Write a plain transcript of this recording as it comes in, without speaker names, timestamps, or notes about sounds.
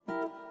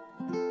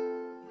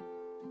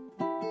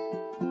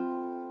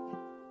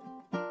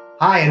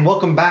Hi, and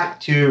welcome back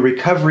to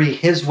Recovery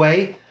His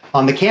Way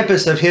on the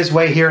campus of His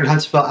Way here in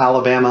Huntsville,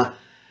 Alabama.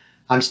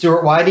 I'm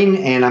Stuart Whiting,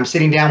 and I'm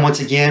sitting down once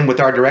again with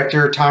our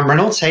director, Tom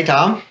Reynolds. Hey,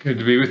 Tom. Good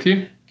to be with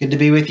you. Good to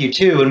be with you,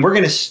 too. And we're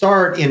going to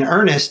start in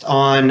earnest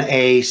on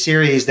a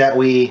series that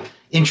we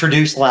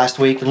introduced last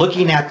week,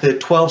 looking at the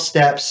 12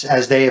 steps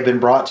as they have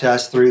been brought to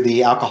us through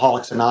the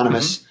Alcoholics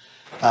Anonymous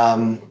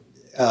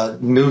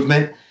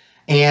movement.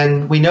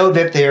 And we know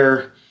that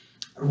they're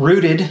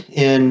rooted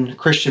in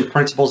Christian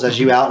principles, as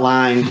you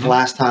outlined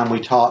last time we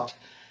talked.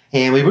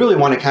 And we really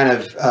want to kind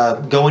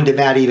of go into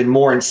that even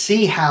more and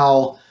see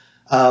how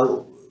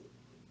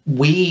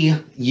we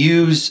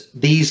use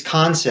these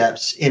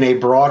concepts in a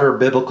broader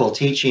biblical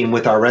teaching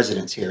with our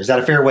residents here. Is that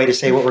a fair way to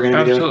say what we're going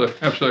to be doing?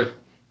 Absolutely.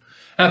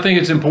 I think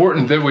it's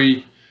important that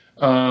we,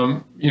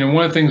 one of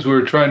the things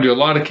we're trying to do, a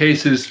lot of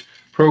cases,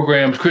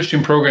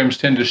 Christian programs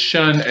tend to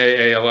shun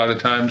AA a lot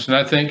of times. And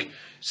I think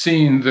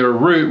seeing their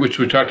root, which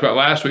we talked about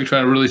last week,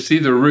 trying to really see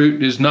the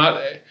root is not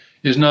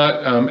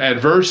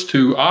adverse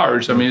to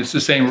ours. I mean, it's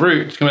the same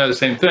root. It's coming out of the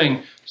same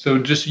thing. So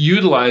just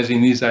utilizing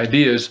these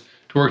ideas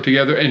to work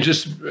together and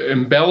just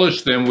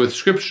embellish them with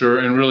Scripture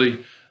and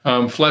really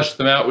flesh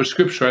them out with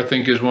Scripture, I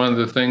think is one of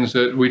the things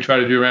that we try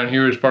to do around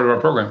here as part of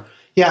our program.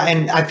 Yeah,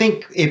 and I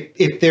think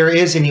if there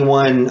is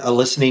anyone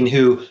listening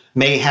who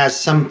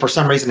for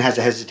some reason has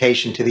a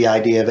hesitation to the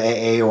idea of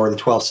AA or the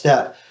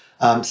 12-step,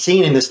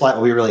 seeing in this light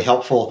will be really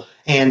helpful.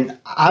 And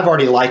I've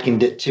already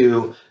likened it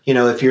to,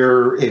 if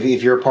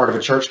you're a part of a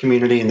church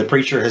community and the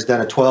preacher has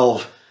done a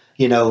 12,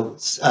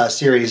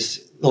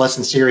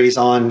 lesson series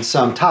on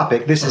some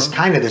topic, this is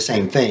kind of the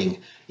same thing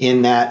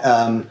in that,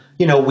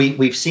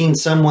 we've seen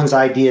someone's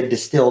idea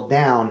distilled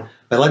down,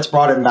 but let's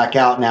broaden it back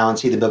out now and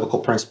see the biblical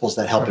principles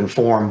that help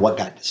inform what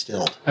got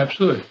distilled.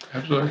 Absolutely.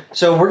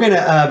 So we're going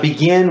to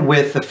begin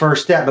with the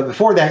first step. But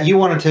before that, you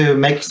wanted to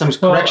make some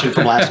correction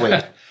from last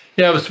week.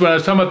 Yeah, when I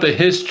was talking about the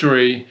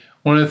history,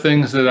 one of the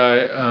things that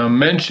I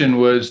mentioned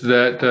was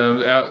that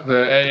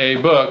the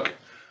AA book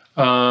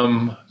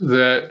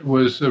that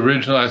was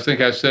originally, I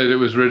think I said it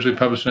was originally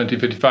published in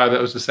 1955.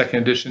 That was the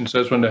second edition. So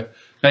that's when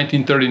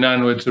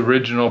 1939 was its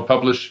original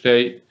published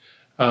date.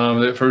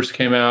 That first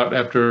came out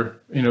after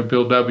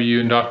Bill W.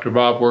 and Dr.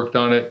 Bob worked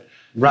on it.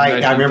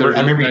 Right, I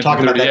remember you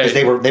talking about that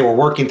because they were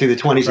working through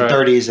the 20s and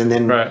 30s, and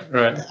then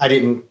I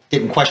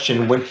didn't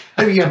question when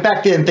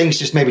back then things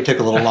just maybe took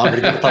a little longer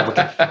to get public.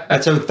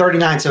 And so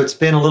 39, so it's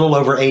been a little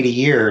over 80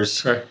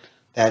 years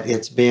that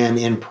it's been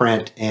in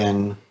print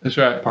and that's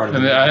right. Part of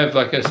and I have,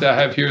 like I said,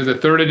 I have here the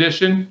third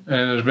edition,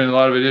 and there's been a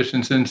lot of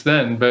editions since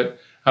then. But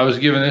I was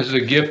given this as a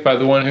gift by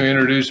the one who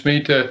introduced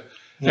me to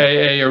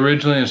AA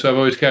originally, and so I've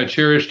always kind of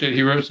cherished it.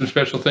 He wrote some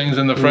special things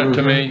in the front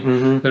to me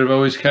that have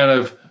always kind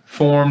of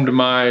formed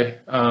my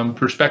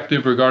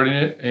perspective regarding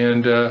it,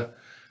 and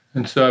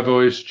so I've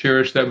always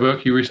cherished that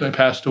book. He recently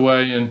passed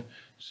away, and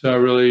so I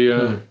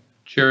really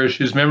cherish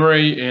his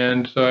memory,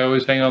 and so I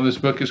always hang on this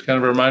book as kind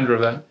of a reminder of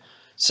that.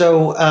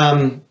 So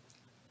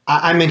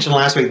I mentioned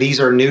last week these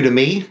are new to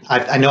me.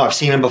 I know I've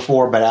seen them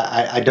before, but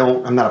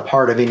I'm not a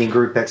part of any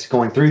group that's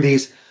going through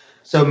these.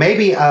 So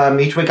maybe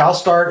each week I'll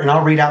start and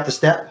I'll read out the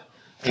step.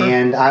 Sure.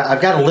 And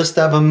I've got a list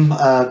of them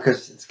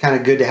because it's kind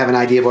of good to have an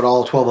idea of what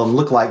all 12 of them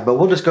look like. But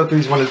we'll just go through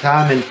these one at a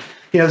time. And,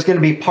 it's going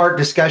to be part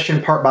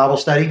discussion, part Bible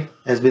study.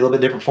 It'll be a little bit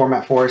different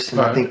format for us.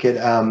 And I think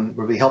it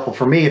would be helpful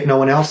for me, if no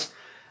one else.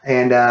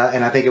 And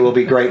I think it will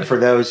be great for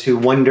those who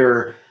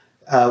wonder,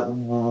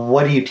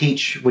 what do you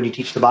teach when you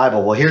teach the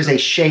Bible? Well, here's a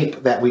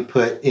shape that we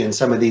put in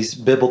some of these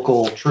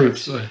biblical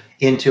truths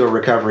into a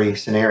recovery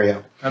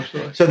scenario.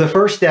 Absolutely. So the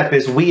first step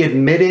is we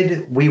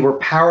admitted we were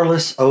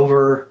powerless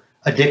over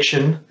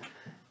addiction,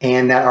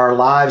 and that our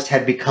lives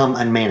had become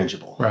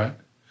unmanageable. Right.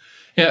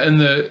 Yeah, and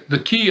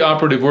the key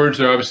operative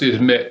words are obviously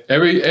admit.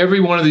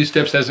 Every one of these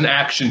steps has an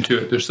action to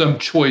it. There's some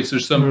choice,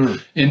 there's some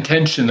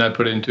intention that I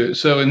put into it.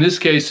 So in this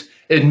case,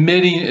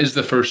 admitting is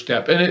the first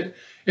step. And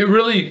it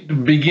really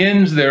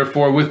begins,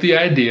 therefore, with the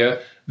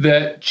idea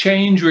that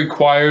change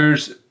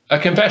requires a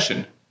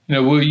confession.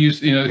 We'll use,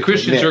 the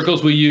Christian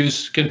circles, we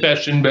use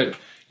confession, but,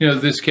 in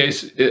this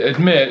case,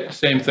 admit,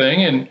 same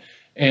thing.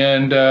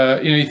 And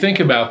you think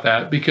about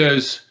that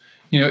because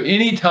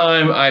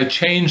anytime I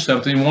change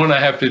something, one, I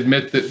have to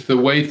admit that the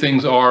way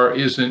things are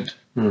isn't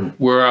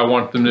where I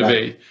want them to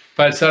be. If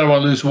I decide I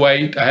want to lose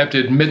weight, I have to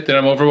admit that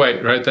I'm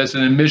overweight, right? That's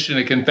an admission,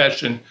 a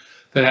confession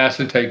that has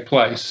to take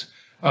place.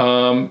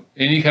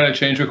 Any kind of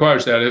change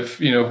requires that. If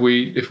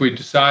we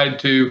decide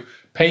to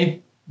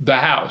paint the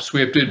house, we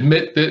have to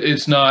admit that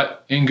it's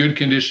not in good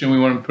condition. We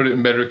want to put it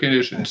in better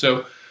condition.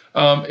 So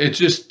it's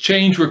just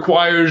change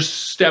requires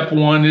step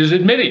one is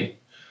admitting.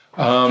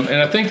 And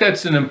I think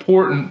that's an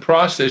important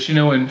process.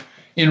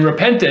 In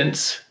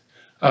repentance,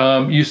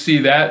 you see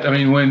that. I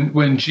mean,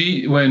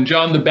 when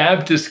John the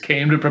Baptist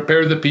came to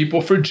prepare the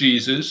people for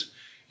Jesus,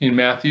 in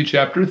Matthew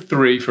chapter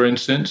 3, for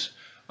instance,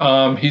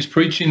 he's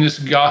preaching this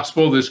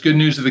gospel, this good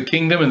news of the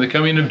kingdom and the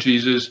coming of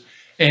Jesus,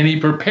 and he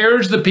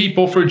prepares the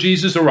people for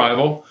Jesus'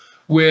 arrival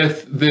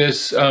with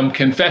this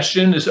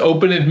confession, this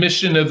open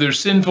admission of their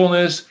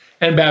sinfulness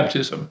and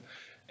baptism.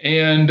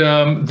 And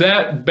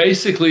that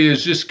basically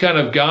is just kind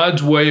of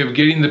God's way of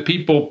getting the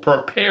people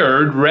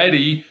prepared,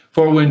 ready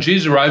for when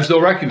Jesus arrives.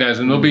 They'll recognize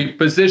him. They'll be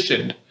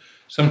positioned.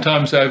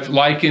 Sometimes I've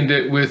likened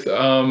it with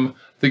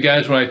the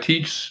guys when I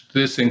teach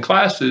this in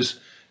classes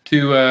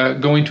to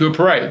going to a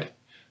parade.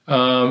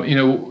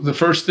 The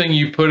first thing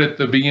you put at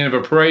the beginning of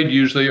a parade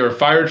usually are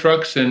fire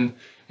trucks and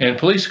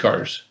police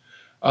cars.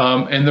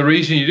 And the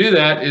reason you do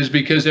that is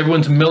because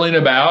everyone's milling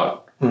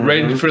about,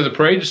 ready for the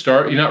parade to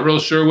start. You're not real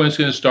sure when it's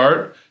going to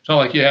start. It's not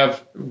like you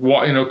have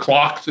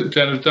clocks. It's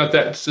not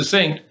that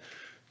succinct.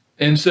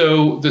 And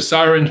so the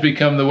sirens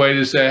become the way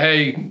to say,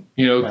 hey,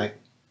 right.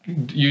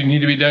 You need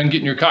to be done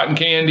getting your cotton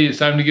candy. It's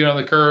time to get on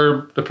the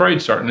curb. The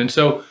parade's starting. And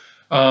so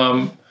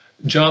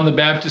John the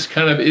Baptist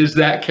kind of is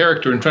that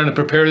character and trying to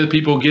prepare the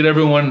people, get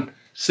everyone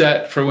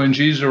set for when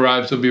Jesus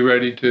arrives, they'll be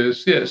ready to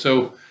see it.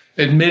 So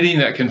admitting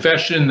that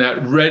confession,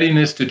 that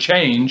readiness to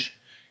change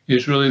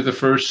is really the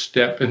first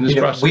step in this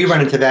process. We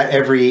run into that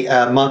every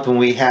month when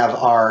we have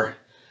our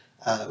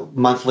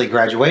monthly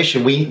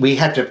graduation. We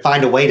have to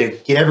find a way to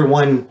get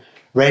everyone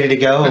ready to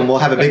go, and we'll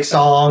have a big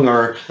song,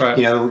 or right.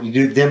 You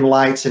do dim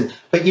lights,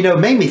 but it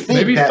made me think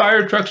maybe that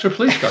fire trucks or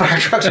police cars. Fire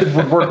trucks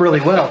would work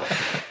really well.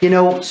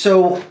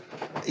 So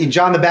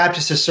John the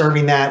Baptist is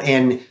serving that,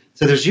 and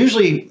so there's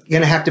usually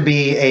going to have to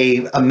be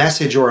a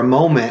message or a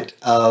moment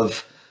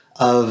of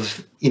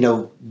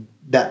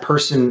that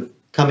person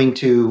coming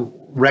to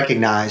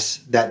recognize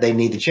that they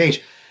need to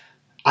change.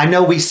 I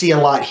know we see a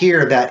lot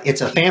here that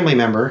it's a family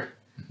member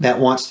that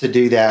wants to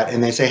do that,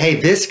 and they say, hey,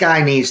 this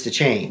guy needs to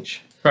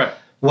change. Right.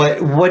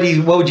 What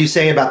would you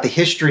say about the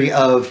history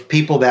of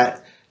people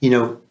that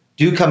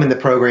do come in the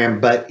program,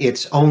 but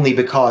it's only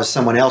because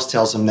someone else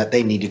tells them that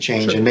they need to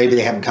change, and maybe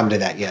they haven't come to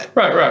that yet?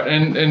 Right.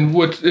 And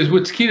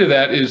what's key to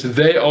that is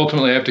they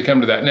ultimately have to come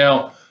to that.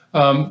 Now,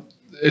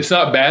 it's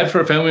not bad for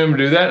a family member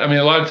to do that. I mean,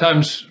 a lot of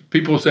times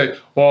people say,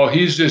 well,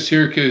 he's just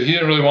here because he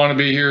didn't really want to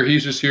be here.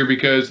 He's just here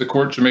because the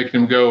courts are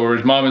making him go, or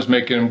his mom is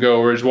making him go,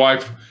 or his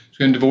wife is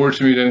going to divorce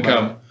him. He didn't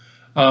come.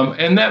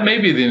 And that may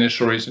be the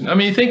initial reason. I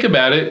mean, think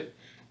about it.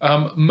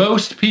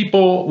 Most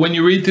people, when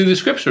you read through the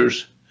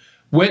scriptures,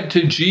 went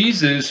to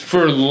Jesus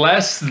for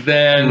less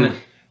than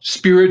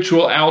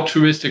spiritual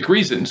altruistic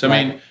reasons. I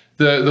mean,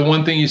 the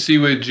one thing you see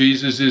with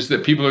Jesus is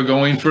that people are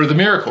going for the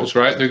miracles,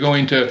 right? They're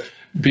going to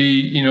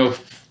be,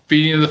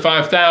 feeding the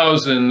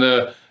 5,000,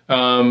 the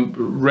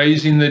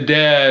raising the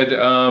dead,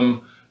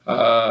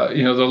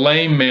 the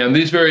lame man,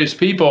 these various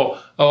people.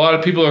 A lot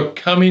of people are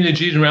coming to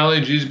Jesus and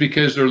rallying to Jesus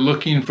because they're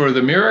looking for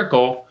the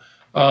miracle.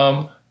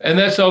 And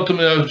that's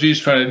ultimately what Jesus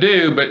is trying to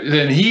do. But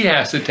then he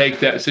has to take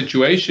that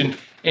situation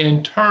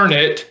and turn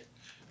it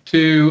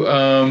to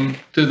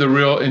the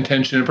real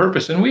intention and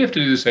purpose. And we have to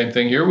do the same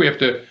thing here. We have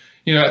to,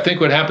 I think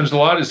what happens a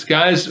lot is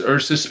guys are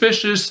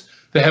suspicious.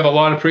 They have a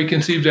lot of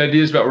preconceived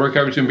ideas about what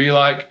recovery can be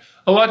like.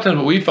 A lot of times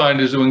what we find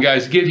is that when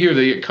guys get here,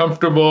 they get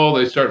comfortable.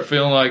 They start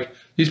feeling like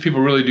these people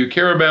really do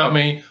care about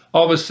me.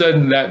 All of a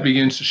sudden that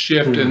begins to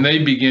shift, and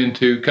they begin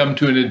to come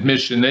to an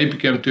admission. They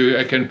become to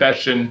a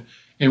confession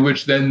in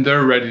which then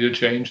they're ready to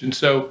change. And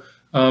so,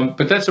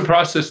 but that's a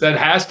process that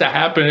has to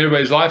happen in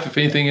everybody's life if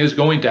anything is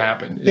going to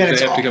happen. They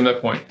have to come to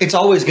that point. It's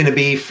always going to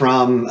be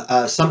from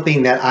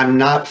something that I'm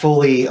not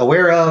fully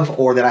aware of,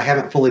 or that I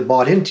haven't fully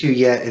bought into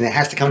yet, and it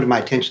has to come to my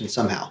attention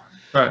somehow.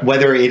 Right.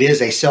 Whether it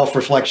is a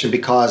self-reflection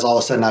because all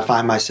of a sudden I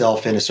find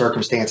myself in a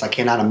circumstance I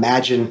cannot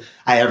imagine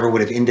I ever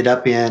would have ended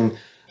up in,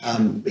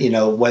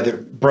 whether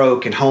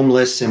broke and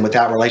homeless and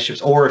without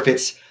relationships, or if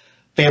it's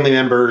family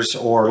members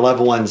or loved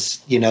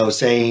ones,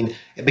 saying,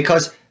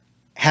 because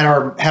had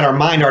our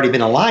mind already been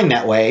aligned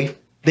that way,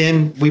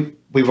 then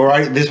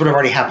this would have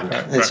already happened.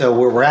 Right, and so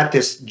we're at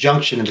this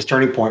junction and this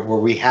turning point where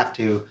we have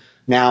to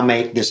now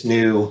make this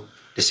new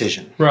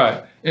decision.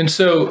 Right. And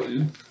so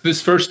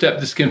this first step,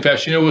 this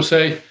confession, we'll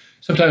say,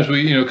 sometimes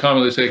we,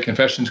 commonly say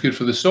confession is good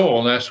for the soul,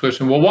 and ask the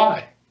question, well,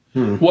 why?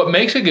 What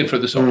makes it good for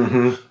the soul?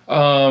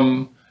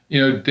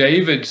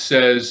 David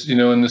says,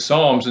 in the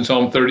Psalms, in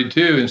Psalm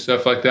 32 and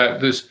stuff like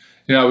that,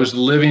 I was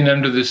living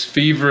under this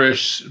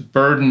feverish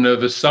burden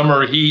of a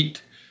summer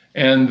heat,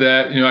 and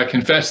that, I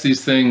confessed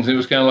these things. It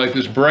was kind of like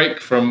this break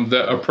from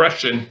the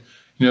oppression.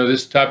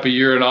 This type of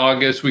year in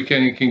August, we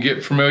can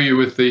get familiar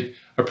with the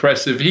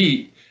oppressive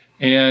heat,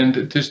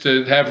 and just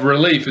to have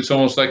relief. It's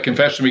almost like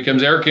confession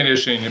becomes air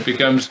conditioning. It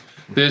becomes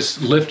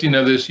this lifting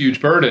of this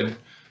huge burden.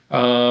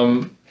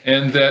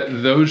 And that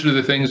those are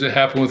the things that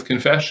happen with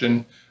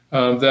confession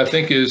that I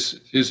think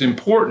is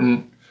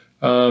important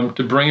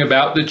to bring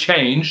about the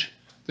change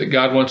that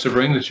God wants to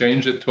bring, the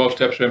change that 12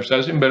 steps are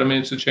emphasizing. But I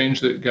mean, it's a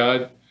change that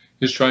God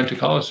is trying to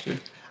call us to.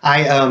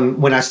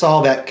 When I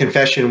saw that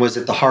confession was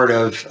at the heart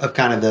of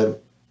kind of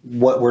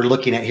what we're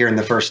looking at here in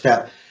the first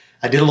step,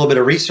 I did a little bit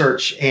of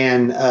research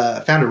and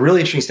found a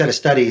really interesting set of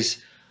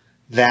studies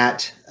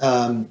that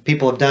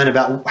people have done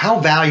about how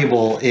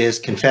valuable is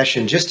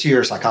confession just to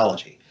your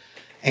psychology.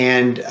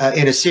 And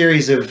in a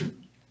series of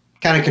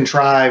kind of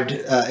contrived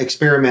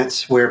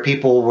experiments where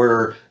people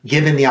were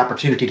given the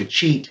opportunity to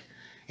cheat,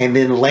 and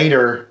then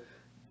later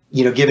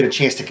given a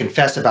chance to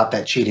confess about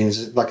that cheating.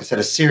 It's, like I said,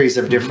 a series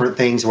of different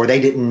things where they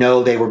didn't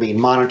know they were being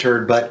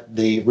monitored, but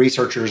the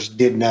researchers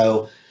did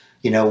know,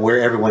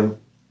 where everyone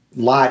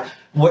lied.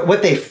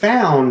 What they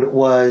found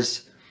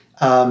was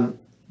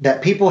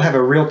that people have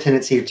a real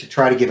tendency to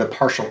try to give a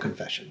partial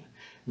confession,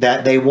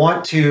 that they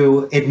want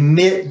to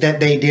admit that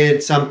they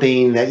did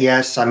something, that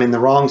yes, I'm in the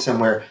wrong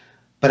somewhere,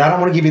 but I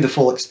don't want to give you the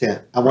full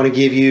extent. I want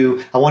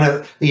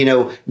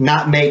to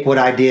not make what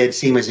I did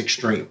seem as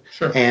extreme.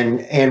 Sure.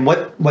 And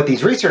what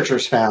these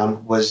researchers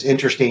found was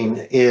interesting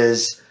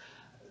is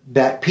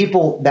that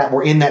people that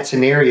were in that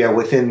scenario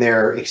within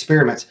their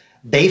experiments,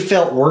 they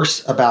felt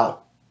worse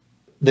about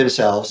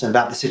themselves and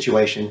about the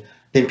situation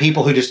than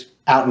people who just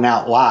out and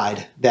out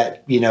lied,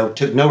 that,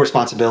 took no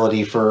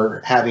responsibility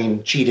for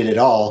having cheated at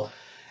all.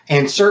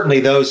 And certainly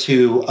those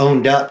who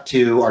owned up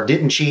to or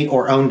didn't cheat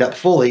or owned up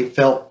fully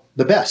felt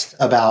the best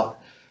about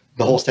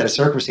the whole set of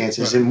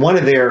circumstances. Right. And one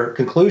of their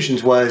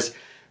conclusions was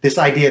this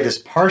idea of this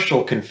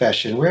partial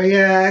confession where,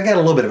 yeah, I got a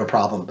little bit of a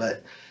problem,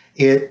 but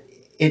it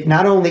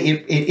not only,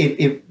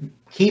 it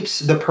keeps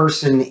the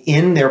person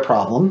in their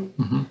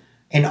problem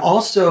and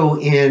also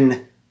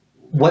in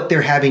what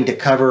they're having to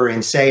cover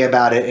and say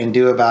about it and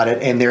do about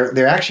it. And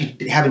they're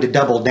actually having to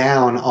double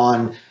down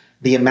on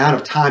the amount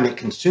of time it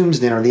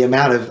consumes them, or the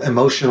amount of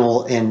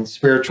emotional and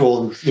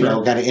spiritual,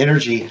 kind of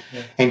energy,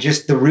 and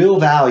just the real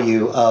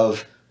value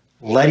of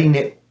letting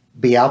it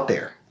be out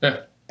there. Yeah.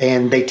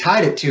 And they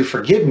tied it to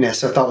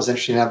forgiveness. I thought was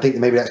interesting. I think that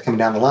maybe that's coming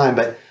down the line,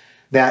 but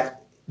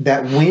that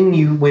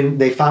when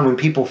they find when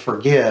people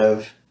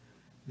forgive,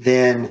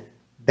 then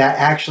that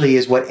actually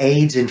is what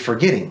aids in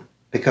forgetting,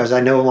 because I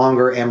no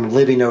longer am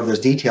living over those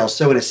details.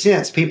 So in a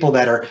sense, people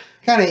that are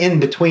kind of in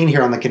between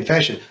here on the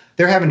confession,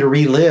 they're having to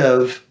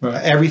relive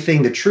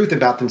everything, the truth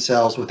about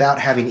themselves, without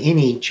having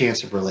any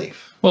chance of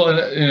relief. Well,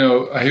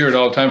 and I hear it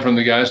all the time from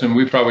the guys, and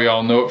we probably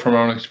all know it from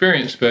our own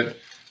experience, but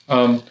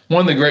one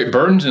of the great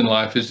burdens in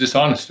life is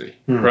dishonesty,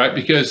 right?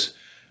 Because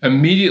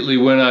immediately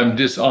when I'm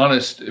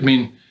dishonest,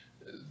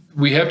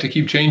 we have to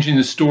keep changing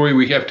the story.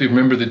 We have to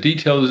remember the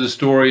details of the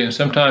story, and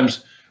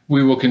sometimes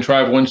we will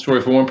contrive one story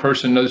for one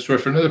person, another story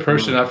for another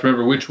person. I have to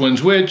remember which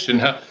one's which,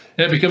 and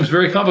it becomes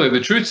very complicated.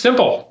 The truth's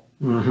simple.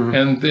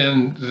 And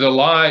then the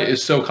lie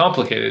is so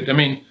complicated.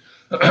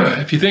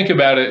 If you think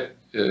about it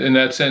in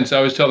that sense, I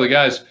always tell the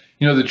guys,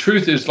 the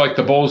truth is like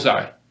the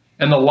bullseye,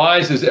 and the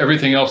lies is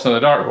everything else on the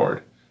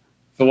dartboard.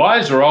 The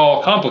lies are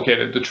all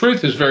complicated. The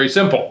truth is very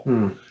simple.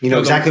 You know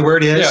exactly where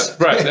it is.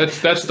 Yeah, right.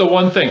 That's the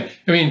one thing.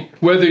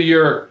 Whether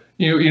you're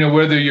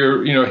whether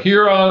you're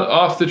here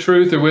off the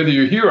truth or whether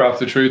you're here off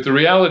the truth, the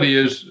reality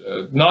is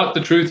not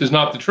the truth is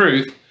not the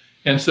truth,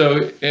 and so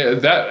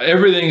that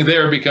everything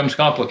there becomes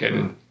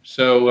complicated.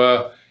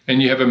 So,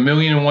 and you have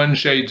 1,000,001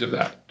 shades of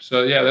that.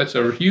 So yeah, that's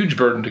a huge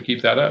burden to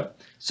keep that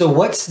up. So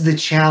what's the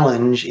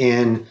challenge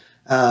in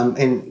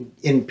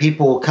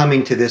people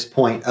coming to this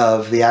point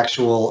of the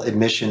actual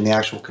admission, the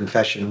actual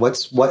confession?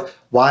 What's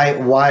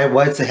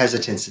the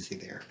hesitancy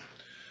there?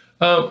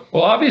 Well,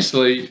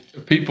 obviously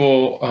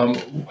people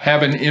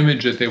have an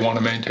image that they want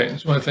to maintain.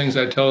 It's one of the things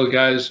I tell the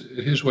guys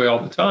his way all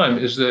the time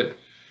is that,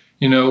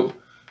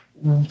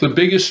 the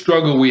biggest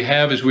struggle we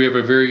have is we have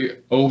a very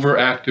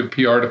overactive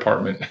PR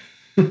department,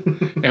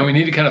 and we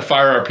need to kind of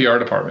fire our PR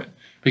department,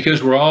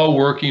 because we're all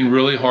working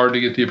really hard to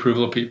get the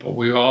approval of people.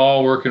 We're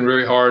all working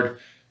very hard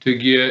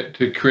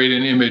to create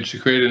an image, to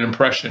create an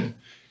impression,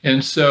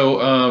 and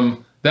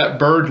so that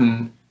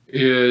burden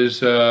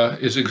is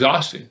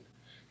exhausting,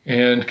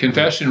 and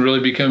confession really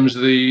becomes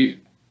the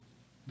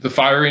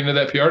firing of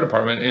that PR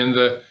department, and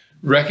the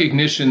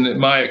recognition that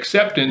my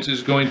acceptance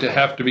is going to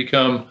have to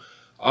become.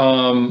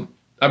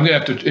 I'm going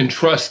to have to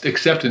entrust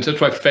acceptance. That's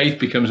why faith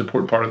becomes an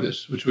important part of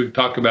this, which we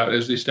talk about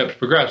as these steps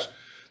progress.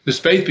 This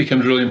faith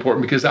becomes really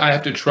important because I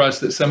have to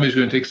trust that somebody's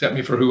going to accept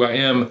me for who I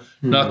am,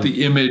 not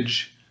the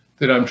image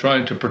that I'm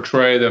trying to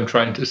portray, that I'm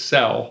trying to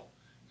sell.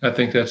 I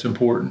think that's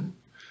important.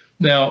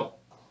 Now,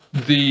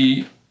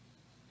 the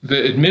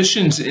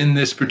admissions in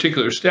this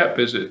particular step,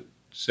 as it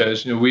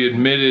says, we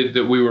admitted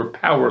that we were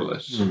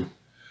powerless.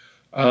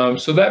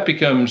 So that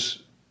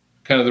becomes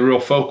kind of the real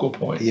focal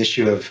point. The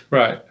issue of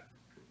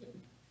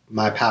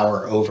my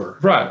power over.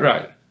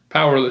 Right.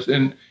 Powerless.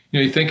 And,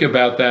 you think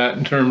about that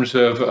in terms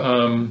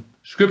of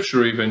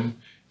Scripture even,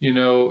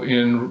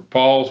 in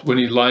Paul, when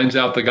he lines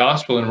out the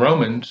gospel in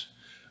Romans,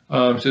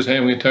 says, hey,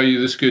 I'm going to tell you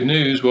this good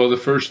news. Well, the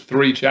first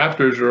 3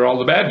 chapters are all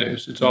the bad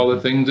news. It's all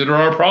the things that are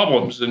our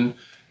problems and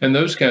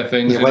those kind of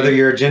things. Yeah, whether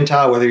you're a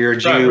Gentile, whether you're a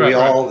Jew, we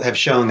all have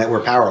shown that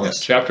we're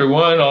powerless. Yeah, chapter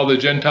 1, all the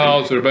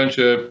Gentiles are a bunch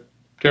of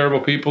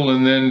terrible people.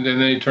 And then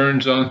he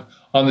turns on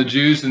the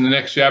Jews in the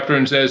next chapter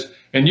and says,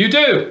 and you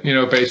do,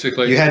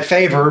 basically. You had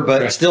favor,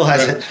 but still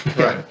hasn't.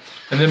 Right.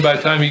 And then by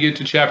the time you get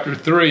to chapter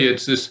 3,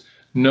 it's this,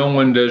 no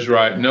one does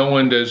right, no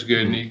one does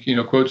good. And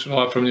he, quotes a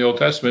lot from the Old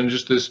Testament,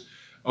 just this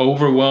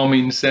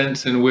overwhelming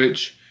sense in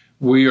which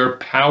we are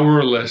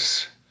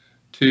powerless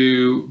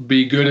to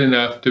be good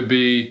enough to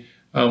be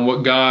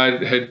what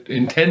God had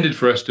intended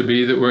for us to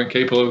be, that we're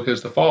incapable of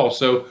because of the fall.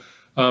 So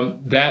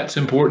That's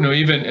important. Or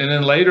even, and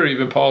then later,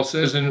 even Paul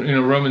says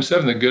in Romans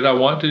 7, the good I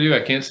want to do, I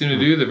can't seem to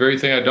do. The very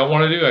thing I don't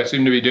want to do, I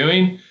seem to be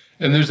doing.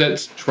 And there's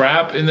that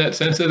trap in that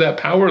sense of that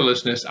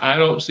powerlessness. I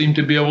don't seem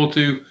to be able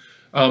to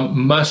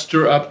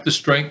muster up the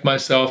strength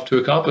myself to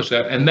accomplish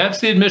that. And that's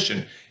the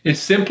admission. It's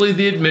simply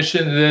the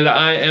admission that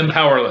I am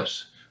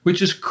powerless,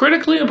 which is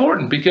critically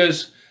important,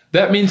 because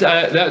that means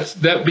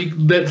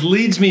that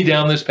leads me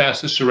down this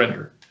path to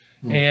surrender.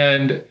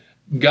 And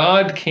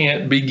God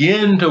can't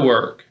begin to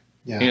work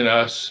in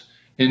us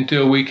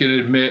until we can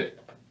admit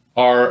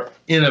our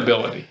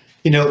inability.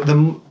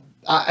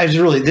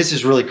 This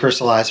is really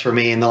crystallized for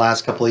me in the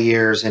last couple of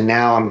years, and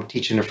now I'm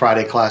teaching a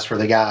Friday class for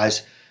the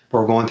guys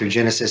where we're going through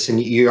Genesis,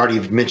 and you already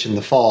mentioned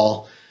the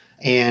fall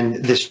and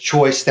this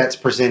choice that's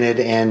presented,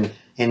 and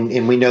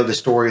we know the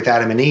story with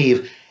Adam and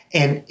Eve,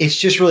 and it's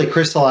just really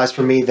crystallized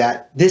for me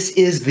that this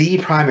is the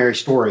primary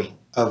story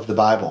of the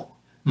Bible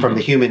from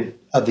the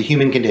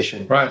human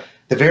condition. Right.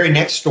 The very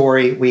next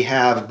story, we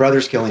have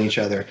brothers killing each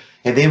other,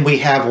 and then we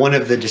have one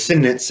of the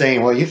descendants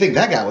saying, "Well, you think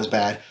that guy was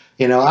bad?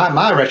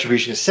 My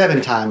retribution is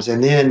 7 times."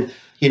 And then,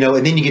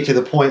 and then you get to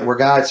the point where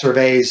God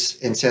surveys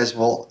and says,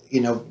 "Well,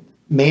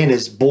 man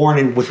is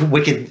born with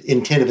wicked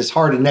intent of his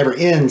heart and never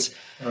ends."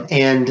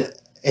 And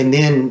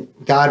then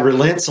God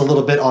relents a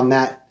little bit on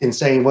that in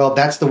saying, "Well,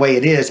 that's the way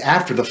it is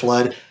after the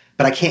flood,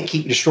 but I can't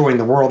keep destroying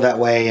the world that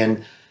way."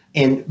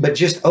 But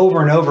just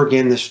over and over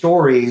again, the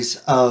stories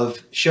of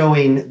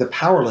showing the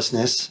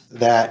powerlessness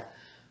that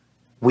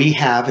we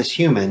have as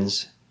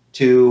humans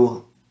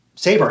to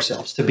save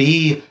ourselves, to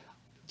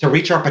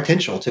reach our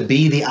potential, to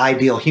be the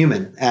ideal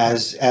human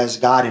as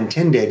God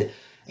intended,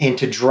 and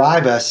to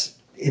drive us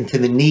into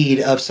the need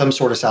of some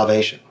sort of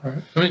salvation. Right.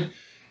 I mean,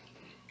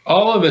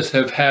 all of us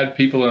have had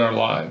people in our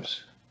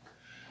lives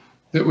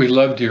that we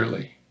love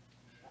dearly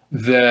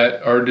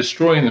that are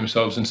destroying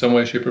themselves in some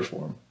way, shape, or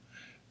form,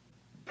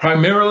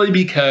 primarily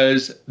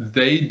because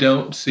they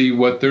don't see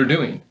what they're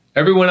doing.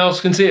 Everyone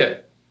else can see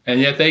it, and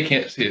yet they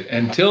can't see it.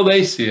 Until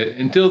they see it,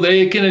 until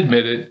they can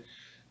admit it,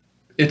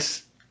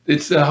 it's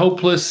a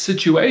hopeless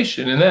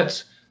situation. And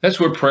that's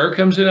where prayer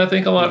comes in, I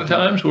think, a lot of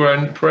times, where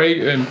I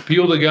pray and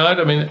appeal to God.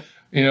 I mean,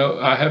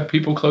 I have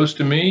people close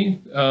to me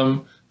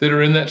that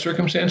are in that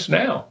circumstance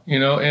now,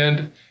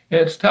 and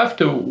it's tough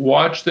to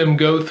watch them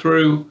go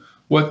through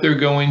what they're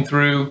going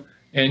through,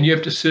 and you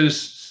have to sit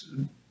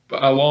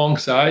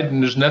alongside,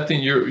 and there's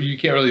nothing, you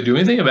can't really do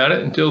anything about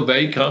it until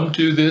they come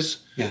to this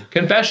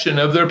confession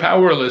of their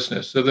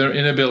powerlessness, of their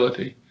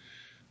inability.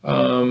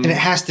 And it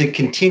has to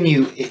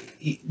continue.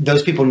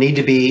 Those people we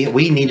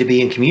need to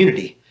be in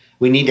community.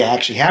 We need to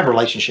actually have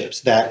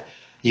relationships that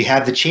you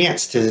have the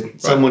chance to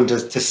someone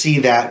to see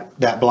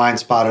that blind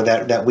spot or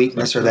that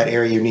weakness or that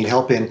area you need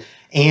help in,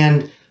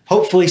 and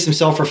hopefully some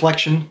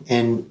self-reflection,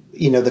 and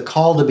the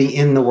call to be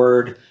in the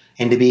Word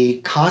and to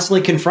be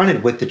constantly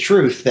confronted with the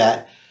truth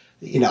that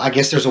I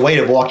guess there's a way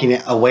of walking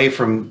away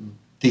from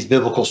these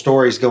biblical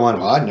stories going,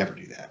 "Well, I'd never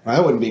do that. Well,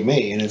 that wouldn't be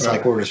me." And it's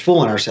like we're just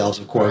fooling ourselves,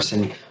 of course.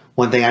 And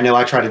one thing I know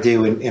I try to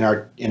do in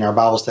our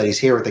Bible studies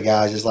here with the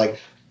guys is like,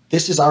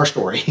 this is our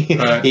story,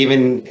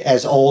 even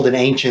as old and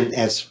ancient,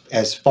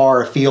 as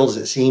far afield as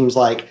it seems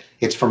like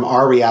it's from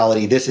our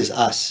reality. This is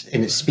us,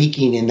 and it's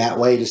speaking in that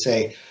way to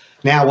say,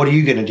 now what are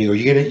you going to do? Are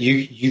you going to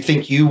you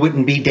think you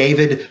wouldn't be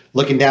David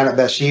looking down at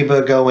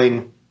Bathsheba,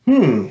 going,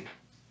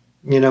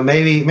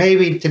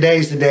 maybe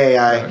today's the day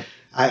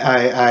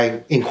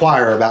I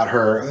inquire about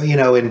her,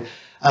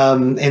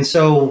 and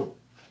so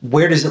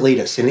where does it lead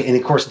us? And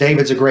of course,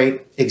 David's a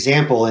great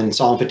example in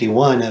Psalm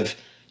 51 of.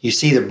 You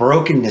see the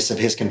brokenness of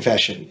his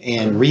confession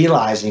and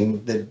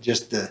realizing that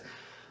just the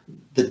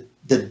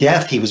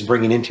death he was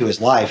bringing into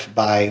his life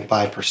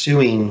by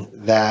pursuing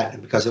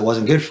that, because it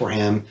wasn't good for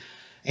him.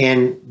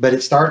 But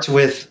it starts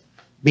with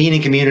being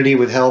in community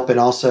with help, and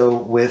also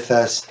with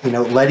us,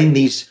 letting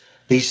these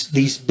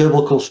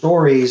biblical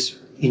stories,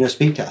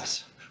 speak to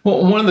us.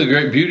 Well, one of the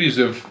great beauties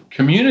of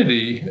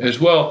community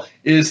as well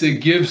is it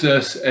gives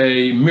us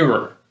a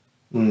mirror.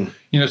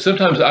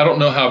 Sometimes I don't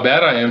know how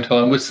bad I am until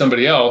I'm with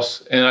somebody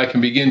else, and I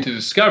can begin to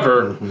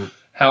discover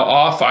how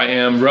off I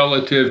am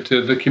relative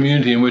to the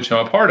community in which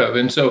I'm a part of.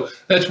 And so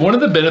that's one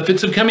of the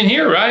benefits of coming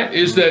here, right?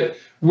 Is that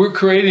we're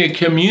creating a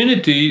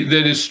community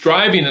that is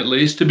striving, at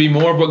least, to be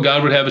more of what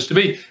God would have us to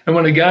be. And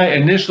when a guy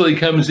initially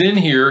comes in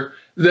here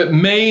that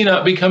may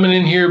not be coming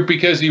in here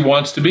because he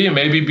wants to be, and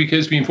maybe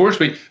because he's being forced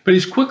to be, but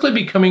he's quickly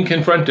becoming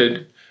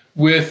confronted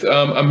with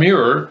a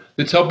mirror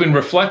that's helping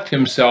reflect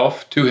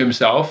himself to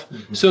himself,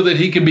 so that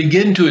he can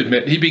begin to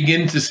admit, he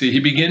begins to see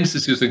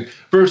things.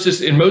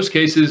 Versus in most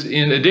cases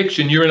in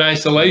addiction, you're in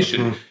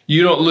isolation.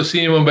 You don't see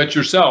anyone but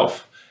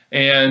yourself,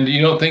 and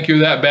you don't think you're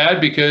that bad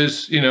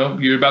because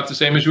you're about the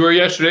same as you were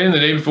yesterday and the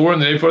day before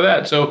and the day before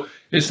that. So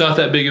it's not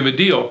that big of a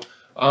deal.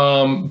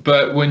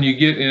 But when you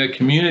get in a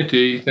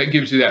community, that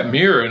gives you that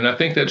mirror, and I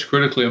think that's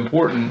critically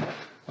important.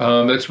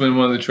 That's been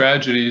one of the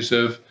tragedies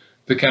of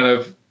the kind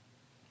of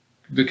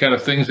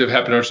things that have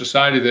happened in our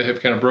society that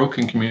have kind of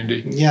broken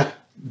community.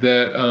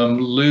 That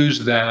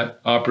lose that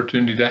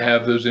opportunity to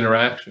have those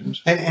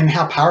interactions. And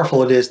how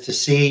powerful it is to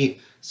see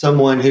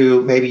someone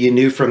who maybe you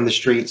knew from the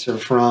streets or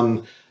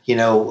from,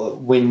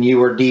 when you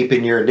were deep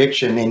in your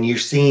addiction, and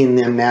you've seen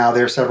them now,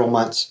 they're several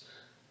months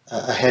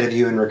ahead of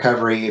you in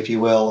recovery, if you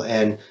will,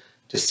 and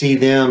to see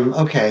them,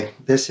 okay,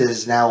 this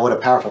is now what a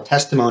powerful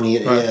testimony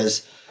it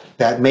is,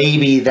 that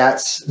maybe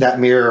that's that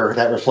mirror,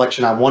 that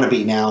reflection I want to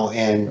be now,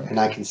 and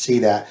I can see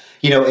that.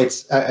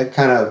 It's I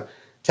kind of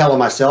telling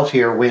myself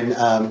here when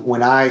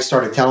I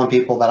started telling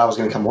people that I was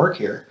going to come work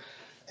here.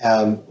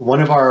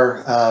 One of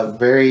our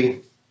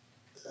very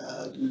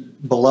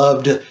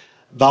beloved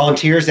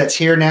volunteers that's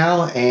here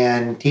now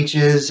and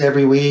teaches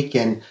every week,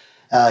 and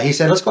he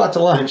said, "Let's go out to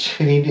lunch."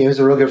 And he was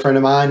a real good friend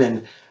of mine,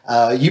 and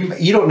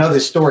you don't know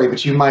this story,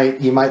 but you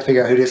might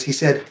figure out who it is. He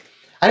said,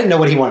 I didn't know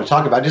what he wanted to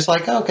talk about, just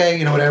like,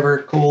 okay, whatever,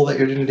 cool that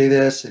you're going to do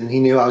this. And he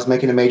knew I was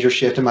making a major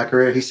shift in my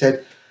career. He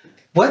said,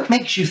 "What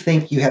makes you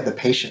think you have the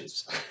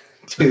patience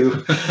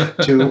to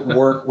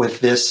work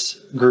with this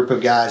group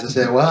of guys?" I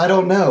said, "Well, I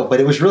don't know." But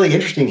it was really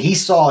interesting. He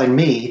saw in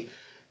me,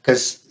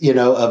 because,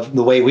 of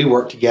the way we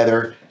work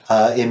together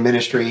in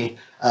ministry,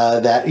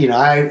 that,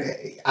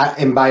 I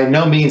and by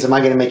no means am I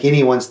going to make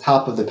anyone's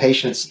top of the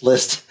patience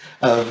list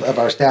of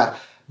our staff.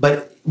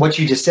 But what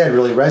you just said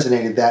really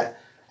resonated, that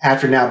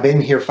after now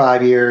been here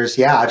 5 years,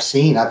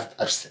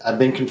 I've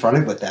been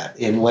confronted with that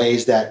in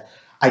ways that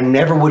I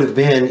never would have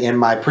been in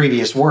my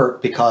previous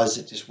work, because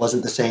it just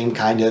wasn't the same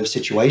kind of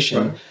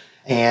situation. Right.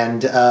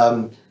 And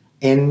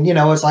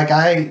it's like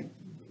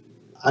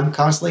I'm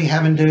constantly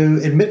having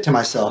to admit to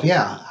myself,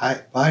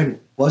 I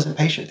wasn't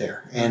patient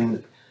there,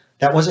 and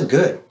that wasn't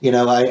good,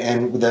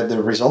 and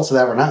the results of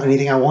that were not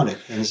anything I wanted.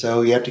 And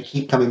so you have to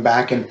keep coming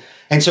back, and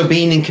so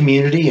being in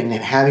community and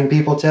having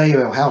people tell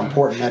you how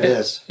important that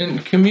is.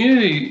 And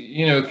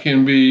community,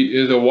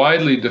 is a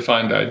widely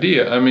defined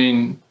idea. I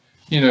mean,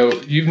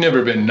 you've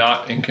never been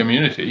not in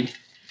community.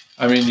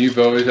 I mean,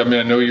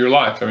 I know your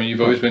life. I mean,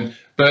 you've always been,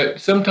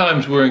 but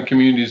sometimes we're in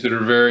communities that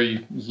are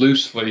very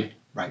loosely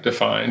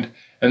defined,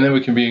 and then we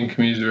can be in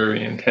communities that are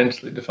very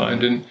intensely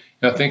defined. And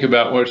think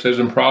about what it says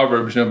in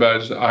Proverbs,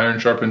 about as iron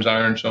sharpens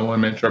iron, so one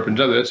man sharpens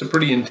other. That's a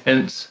pretty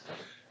intense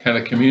kind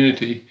of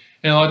community.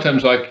 And a lot of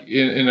times, like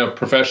in a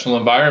professional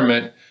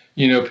environment,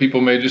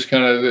 people may just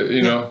kind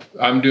of,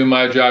 I'm doing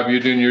my job, you're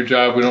doing your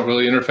job. We don't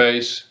really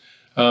interface.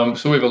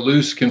 So we have a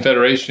loose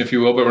confederation, if you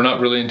will, but we're not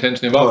really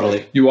intensely involved.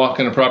 Totally. You walk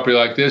in a property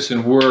like this,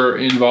 and we're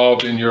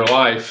involved in your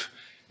life,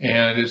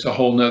 and it's a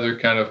whole nother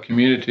kind of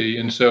community.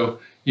 And so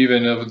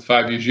even over the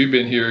 5 years you've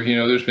been here,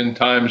 there's been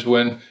times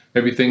when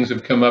maybe things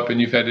have come up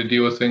and you've had to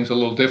deal with things a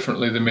little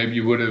differently than maybe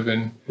you would have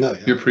in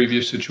your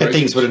previous situation. And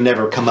things would have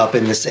never come up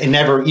in this, and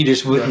you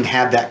just wouldn't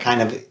have that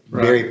kind of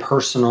very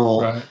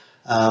personal,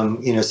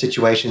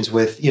 situations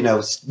with,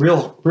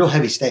 real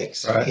heavy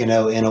stakes, in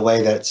a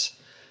way that's,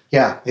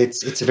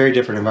 it's a very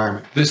different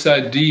environment. This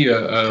idea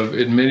of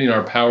admitting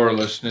our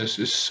powerlessness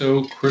is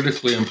so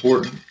critically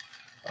important.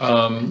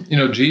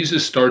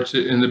 Jesus starts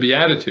it in the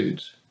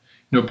Beatitudes.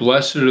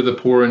 Blessed are the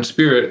poor in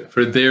spirit,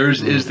 for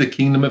theirs is the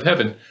kingdom of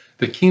heaven.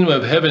 The kingdom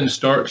of heaven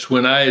starts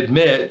when I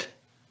admit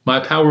my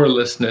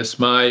powerlessness,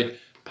 my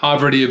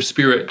poverty of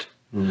spirit.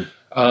 One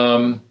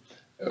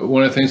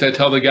of the things I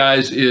tell the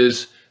guys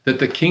is that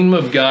the kingdom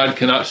of God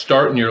cannot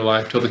start in your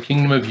life till the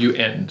kingdom of you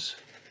ends.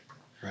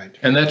 Right.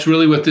 And that's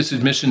really what this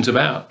admission's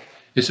about.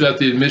 It's about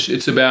the admission.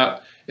 It's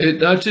about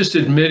not just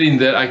admitting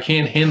that I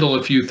can't handle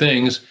a few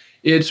things.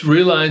 It's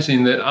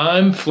realizing that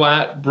I'm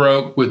flat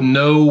broke with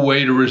no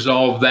way to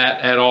resolve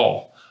that at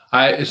all.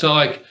 It's not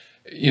like,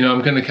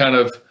 I'm going to kind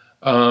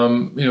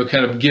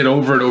of get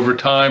over it over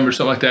time or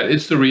something like that.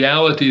 It's the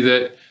reality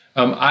that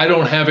I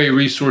don't have a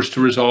resource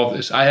to resolve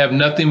this. I have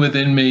nothing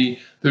within me.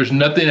 There's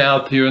nothing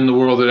out here in the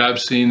world that I've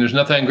seen. There's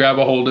nothing I can grab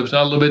a hold of. It's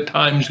not a little bit of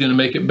time is going to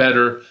make it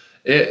better.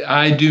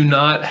 I do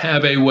not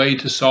have a way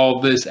to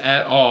solve this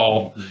at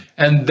all. Mm-hmm.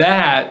 And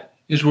that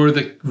is where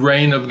the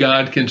reign of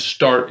God can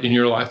start in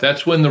your life.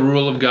 That's when the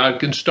rule of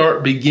God can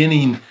start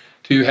beginning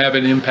to have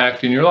an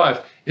impact in your life,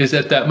 is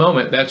at that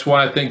moment. That's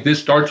why I think this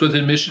starts with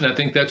admission. I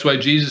think that's why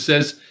Jesus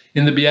says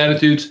in the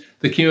Beatitudes,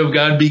 the kingdom of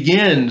God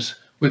begins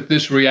with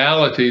this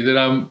reality that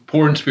I'm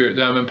poor in spirit,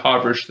 that I'm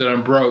impoverished, that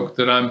I'm broke,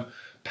 that I'm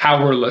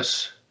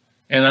powerless,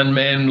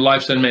 and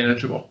life's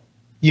unmanageable.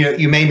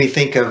 You made me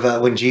think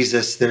of when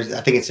Jesus,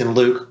 I think it's in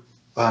Luke,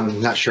 I'm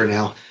not sure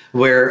now,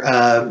 where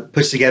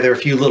puts together a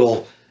few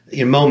little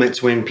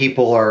moments when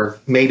people are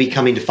maybe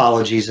coming to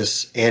follow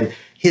Jesus, and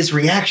his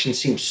reaction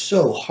seems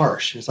so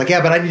harsh. It's like,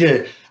 but I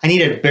need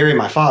to bury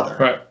my father.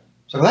 Right.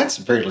 So that's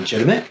very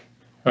legitimate.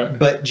 Right.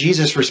 But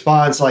Jesus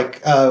responds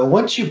like,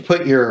 once you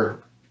put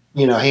your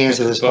hands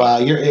to this plow,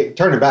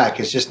 turning back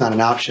is just not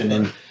an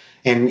option.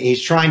 And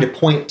he's trying to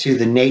point to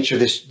the nature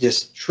of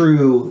this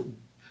true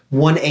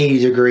 180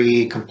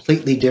 degree,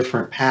 completely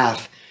different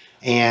path,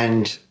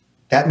 and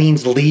that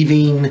means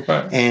leaving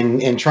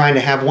and trying to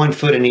have one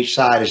foot in each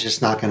side is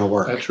just not going to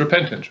work. That's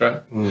repentance,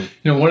 right?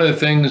 One of the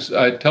things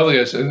I tell the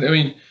guys,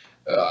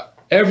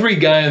 every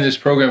guy in this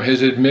program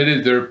has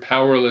admitted their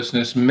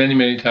powerlessness many,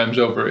 many times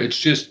over. It's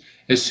just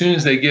as soon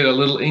as they get a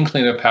little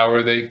inkling of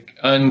power, they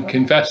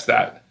unconfess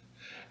that.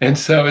 And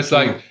so it's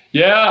like,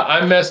 yeah,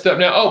 I messed up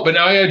now. Oh, but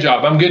now I got a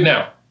job. I'm good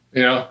now.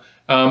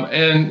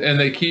 And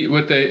they keep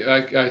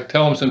I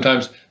tell them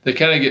sometimes they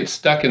kind of get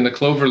stuck in the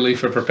clover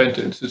leaf of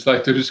repentance. It's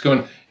like they're just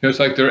going, it's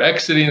like they're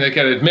exiting. They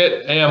kind of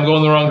admit, hey, I'm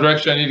going the wrong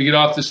direction. I need to get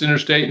off this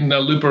interstate and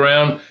loop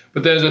around.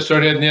 But then as I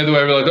start heading the other way,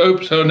 I realize,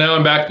 oops, so now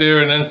I'm back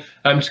there. And then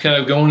I'm just kind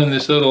of going in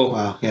this little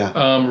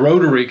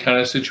rotary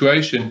kind of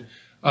situation.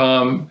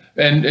 John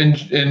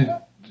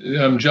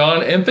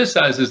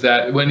emphasizes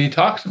that when he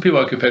talks to people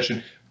about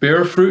confession,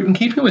 bear fruit in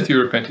keeping with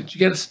your repentance. You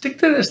got to stick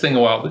to this thing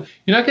a while.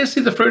 You're not going to see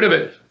the fruit of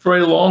it for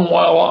a long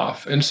while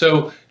off. And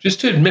so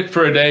just to admit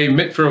for a day,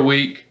 admit for a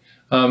week,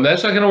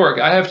 that's not going to work.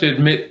 I have to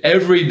admit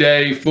every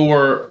day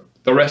for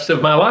the rest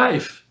of my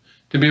life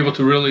to be able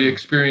to really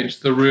experience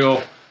the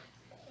real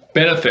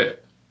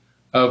benefit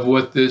of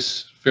what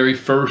this very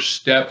first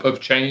step of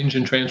change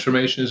and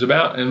transformation is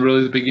about, and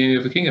really the beginning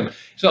of the kingdom.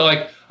 It's not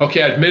like,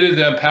 okay, I admitted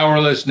that I'm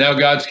powerless. Now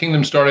God's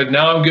kingdom started.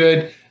 Now I'm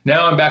good.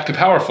 Now I'm back to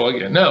powerful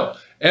again. No.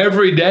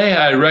 Every day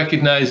I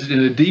recognize in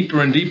a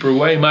deeper and deeper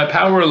way my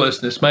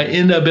powerlessness, my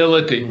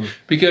inability,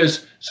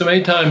 because so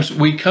many times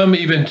we come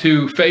even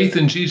to faith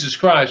in Jesus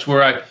Christ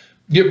where I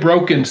get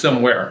broken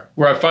somewhere,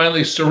 where I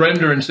finally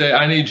surrender and say,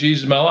 I need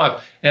Jesus in my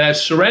life. And I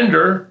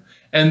surrender,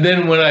 and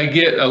then when I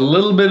get a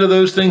little bit of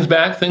those things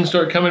back, things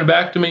start coming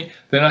back to me,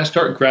 then I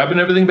start grabbing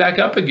everything back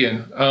up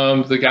again.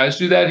 The guys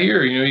do that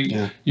here.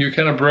 You're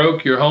kind of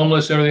broke, you're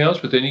homeless, and everything else,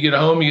 but then you get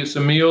home, you get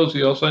some meals,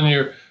 all of a sudden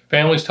your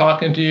family's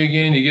talking to you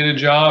again, you get a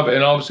job,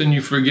 and all of a sudden you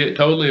forget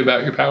totally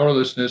about your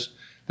powerlessness.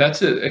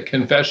 That's a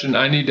confession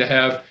I need to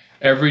have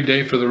every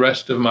day for the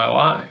rest of my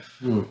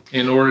life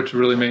in order to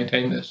really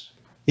maintain this.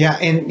 Yeah,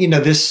 and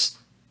this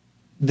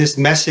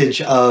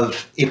message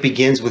of it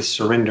begins with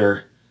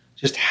surrender,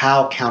 just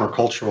how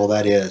countercultural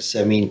that is.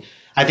 I mean,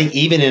 I think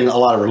even in a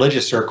lot of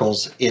religious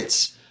circles,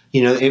 it's,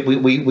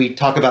 we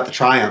talk about the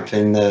triumph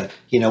and the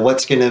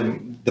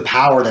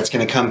power that's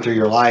going to come through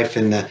your life,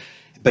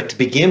 but to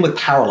begin with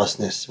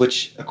powerlessness,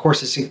 which of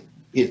course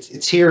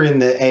it's here in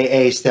the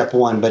AA step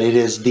 1, but it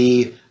is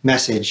the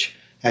message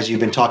as you've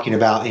been talking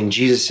about in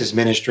Jesus's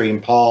ministry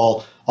and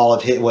Paul, all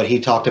of what he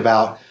talked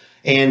about.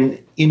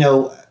 And,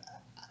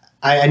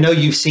 I know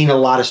you've seen a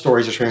lot of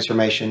stories of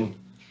transformation,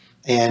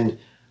 and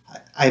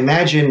I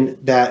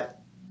imagine that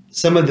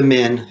some of the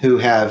men who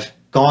have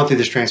gone through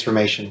this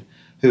transformation,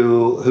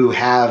 who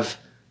have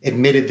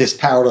admitted this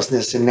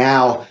powerlessness and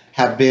now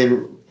have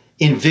been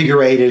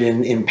invigorated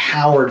and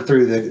empowered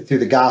through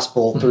the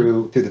gospel,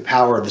 through the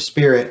power of the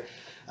Spirit.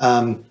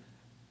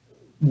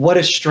 What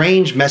a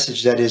strange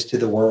message that is to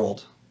the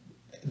world,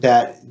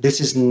 that this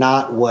is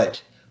not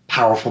what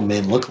powerful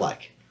men look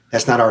like.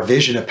 That's not our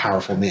vision of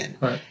powerful men.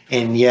 Right.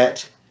 And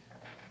yet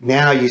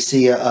now you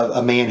see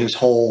a man who's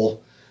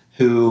whole,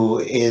 who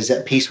is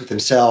at peace with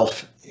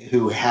himself,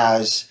 who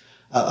has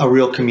a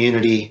real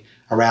community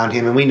around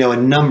him. And we know a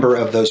number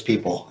of those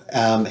people.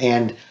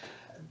 And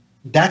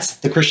that's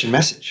the Christian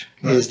message,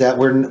 right, is that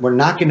we're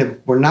not going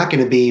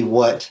to be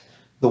what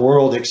the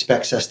world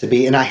expects us to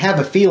be. And I have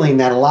a feeling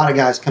that a lot of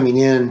guys coming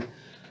in,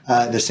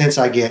 the sense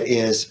I get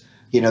is,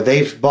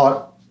 they've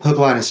bought hook,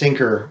 line, and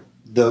sinker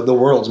the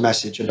world's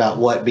message about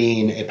what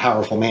being a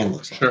powerful man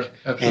looks like. Sure,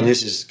 absolutely. And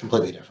this is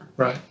completely different.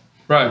 Right.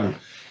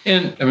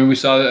 And I mean, we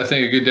saw that, I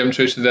think, a good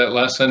demonstration of that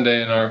last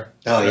Sunday in our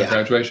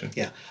graduation.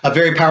 Yeah, a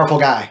very powerful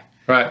guy.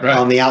 Right.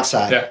 On the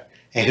outside. Yeah.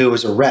 And who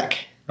was a wreck.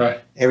 Right.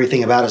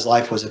 Everything about his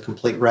life was a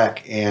complete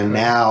wreck. And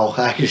now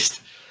I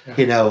just,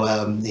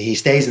 he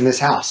stays in this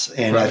house,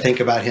 and I think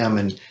about him,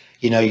 and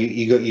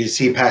you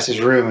see him past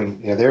his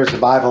room, and there's the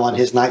Bible on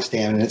his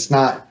nightstand, and it's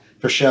not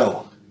for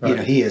show. Right.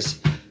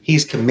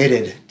 He's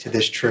committed to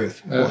this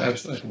truth.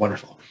 Absolutely. It's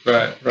wonderful.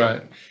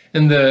 Right.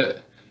 And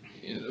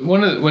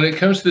when it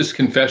comes to this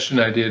confession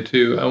idea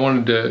too, I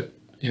wanted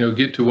to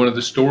get to one of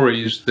the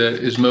stories that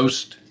is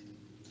most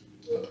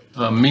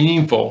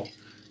meaningful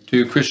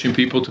to Christian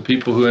people, to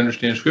people who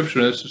understand Scripture.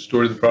 And that's the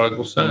story of the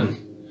prodigal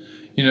son.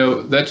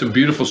 That's a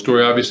beautiful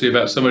story, obviously,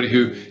 about somebody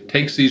who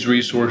takes these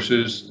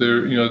resources,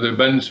 the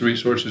abundance of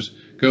resources,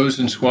 goes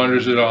and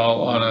squanders it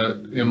all on a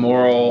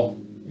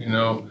immoral,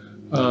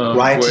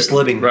 riotous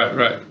living.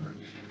 Right.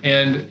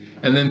 And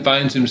then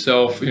finds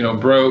himself,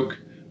 broke,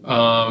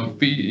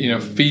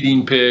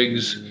 feeding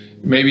pigs,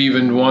 maybe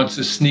even wants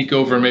to sneak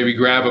over and maybe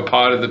grab a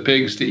pot of the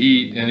pigs to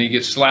eat, and he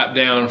gets slapped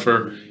down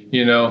for,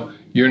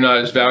 you're not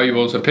as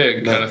valuable as a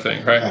pig kind of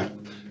thing, right? Yeah.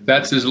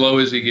 That's as low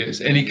as he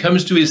gets. And he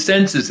comes to his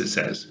senses, it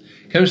says.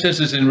 Comes to his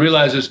senses and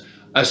realizes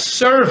a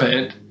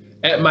servant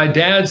at my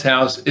dad's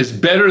house is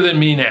better than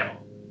me now.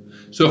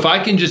 So if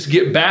I can just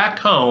get back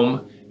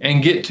home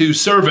and get to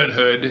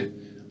servanthood,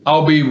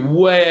 I'll be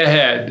way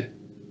ahead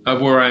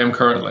of where I am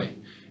currently.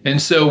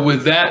 And so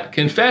with that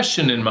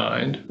confession in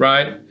mind,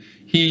 right,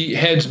 he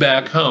heads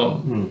back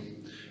home.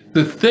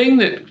 The thing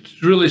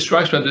that really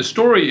strikes me about this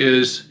story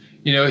is,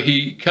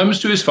 he comes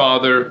to his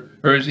father,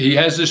 or he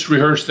has this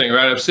rehearsed thing,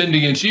 right? I've sinned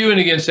against you and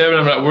against heaven.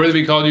 I'm not worthy to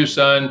be called your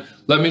son.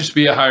 Let me just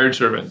be a hired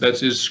servant. That's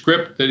his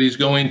script that he's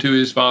going to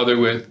his father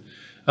with.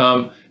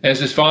 As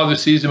his father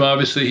sees him,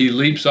 obviously, he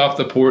leaps off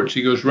the porch.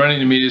 He goes running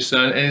to meet his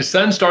son. And his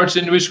son starts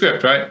into his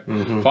script, right?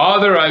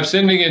 Father, I've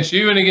sinned against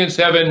you and against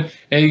heaven.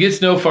 And he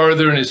gets no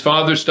farther, and his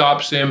father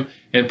stops him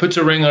and puts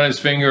a ring on his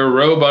finger, a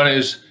robe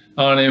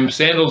on him,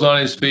 sandals on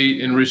his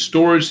feet, and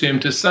restores him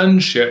to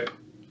sonship.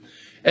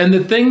 And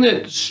the thing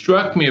that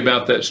struck me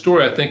about that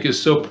story, I think,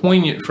 is so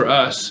poignant for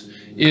us,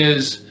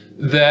 is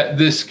that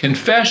this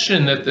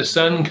confession that the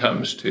son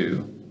comes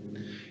to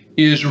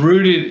is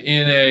rooted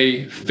in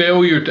a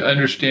failure to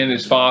understand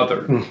his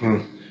father.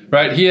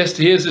 Right? He has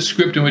a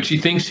script in which he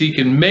thinks he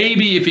can,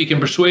 maybe if he can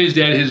persuade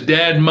his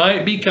dad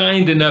might be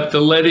kind enough to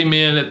let him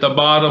in at the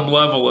bottom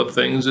level of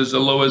things as the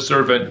lowest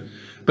servant.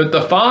 But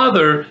the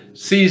father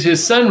sees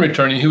his son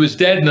returning, who is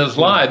dead and is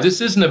alive.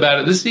 This isn't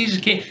about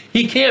it.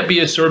 He can't be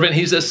a servant.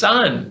 He's a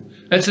son.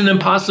 That's an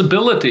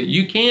impossibility.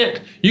 You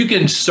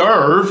can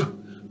serve,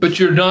 but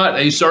you're not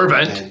a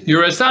servant.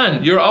 You're a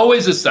son. You're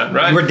always a son,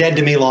 right? You were dead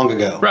to me long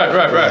ago.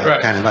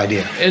 Right. Kind of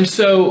idea. And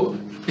so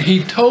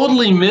he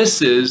totally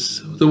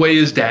misses the way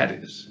his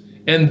dad is.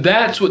 And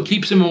that's what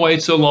keeps him away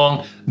so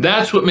long.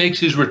 That's what makes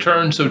his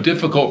return so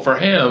difficult for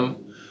him.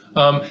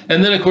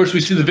 And then, of course,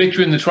 we see the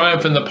victory and the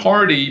triumph in the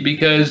party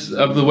because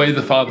of the way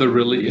the father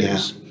really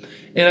is. Yeah.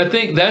 And I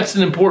think that's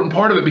an important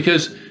part of it,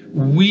 because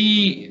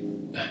we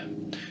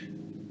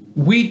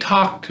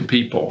talk to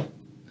people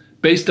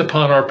based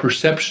upon our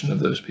perception of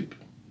those people.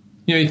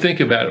 You know, you think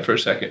about it for a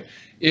second.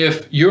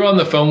 If you're on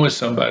the phone with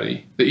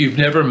somebody that you've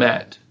never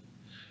met,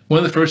 one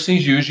of the first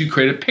things you do is you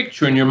create a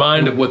picture in your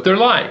mind of what they're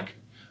like.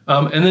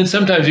 And then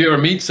sometimes you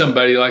ever meet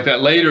somebody like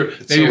that later.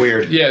 It's so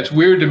weird. Yeah, it's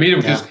weird to meet them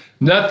because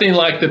nothing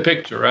like the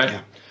picture,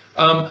 right?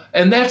 Yeah.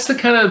 And that's the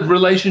kind of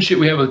relationship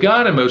we have with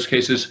God in most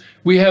cases.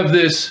 We have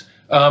this,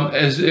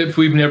 as if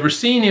we've never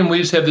seen him, we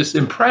just have this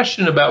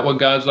impression about what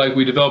God's like.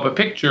 We develop a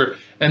picture,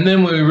 and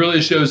then when he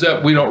really shows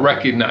up, we don't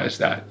recognize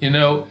that, you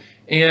know?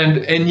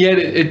 And yet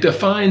it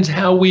defines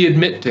how we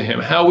admit to him,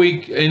 how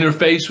we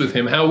interface with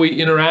him, how we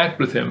interact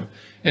with him.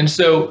 And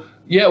so,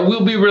 yeah,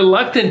 we'll be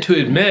reluctant to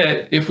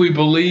admit if we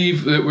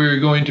believe that we're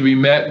going to be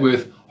met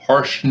with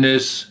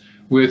harshness,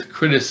 with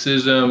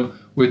criticism,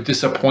 with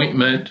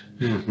disappointment.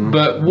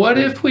 But what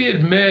if we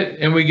admit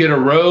and we get a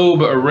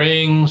robe, a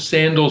ring,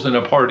 sandals, and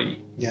a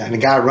party? Yeah, and a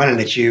guy running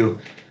at you,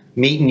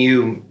 meeting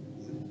you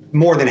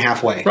more than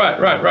halfway.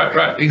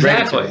 Right.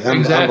 Exactly.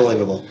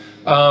 Unbelievable.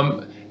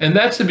 And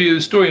that's the beauty of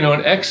the story. You know,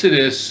 in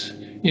Exodus,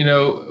 you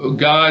know,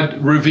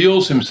 God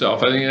reveals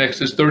himself. I think in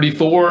Exodus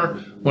 34,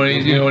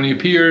 when he, when he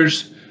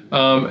appears,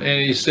 and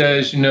he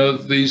says, you know,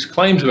 these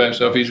claims about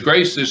himself. He's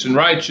gracious and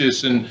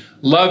righteous and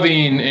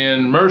loving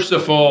and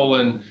merciful,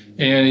 and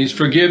he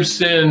forgives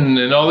sin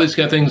and all these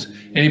kind of things.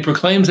 And he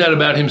proclaims that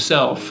about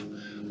himself.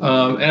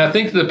 And I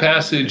think the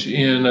passage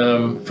in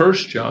 1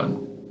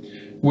 John,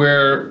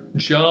 where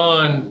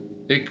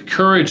John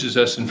encourages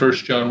us in 1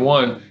 John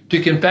 1 to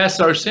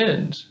confess our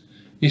sins.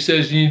 He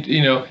says,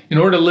 you know, in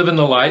order to live in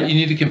the light, you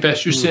need to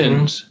confess your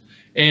sins.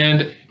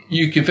 And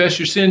you confess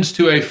your sins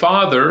to a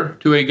Father,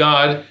 to a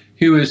God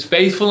who is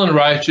faithful and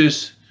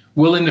righteous,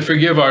 willing to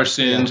forgive our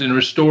sins and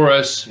restore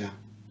us.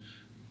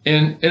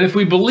 And if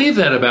we believe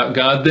that about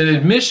God, then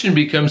admission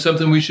becomes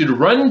something we should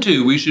run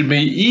to. We should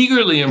be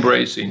eagerly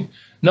embracing,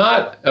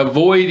 not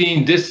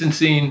avoiding,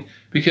 distancing,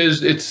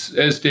 because it's,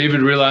 as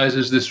David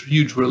realizes, this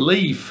huge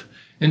relief.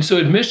 And so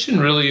admission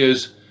really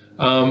is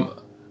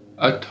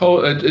it's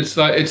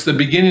the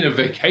beginning of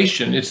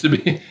vacation. It's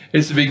the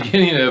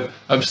beginning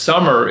of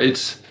summer.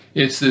 It's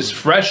this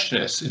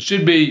freshness. It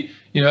should be,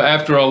 you know,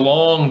 after a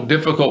long,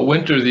 difficult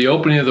winter, the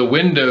opening of the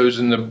windows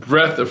and the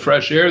breath of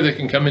fresh air that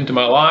can come into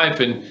my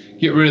life and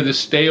get rid of the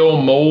stale,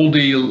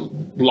 moldy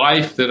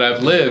life that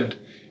I've lived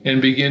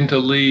and begin to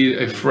lead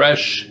a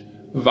fresh,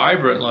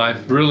 vibrant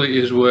life really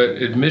is what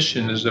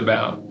admission is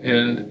about.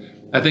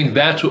 And I think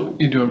that's what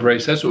we need to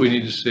embrace. That's what we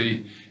need to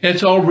see. And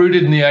it's all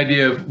rooted in the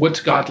idea of what's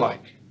God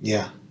like.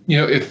 Yeah. You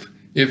know,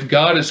 if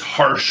God is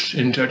harsh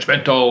and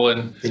judgmental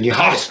and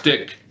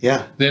caustic,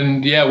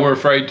 then we're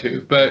afraid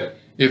to. But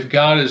if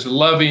God is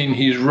loving,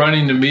 he's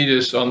running to meet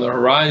us on the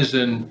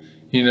horizon,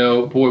 you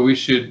know, boy, we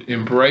should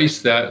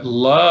embrace that,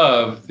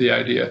 love the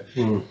idea.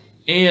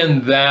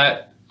 And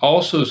that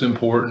also is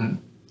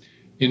important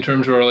in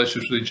terms of our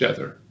relationships with each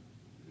other.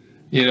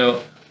 You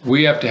know,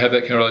 we have to have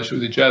that kind of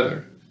relationship with each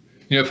other.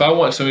 You know, if I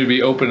want somebody to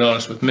be open and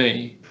honest with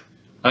me,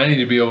 I need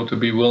to be able to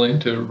be willing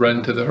to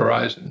run to the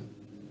horizon.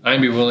 I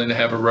need to be willing to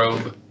have a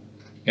robe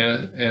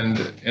and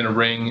a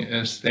ring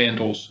and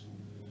sandals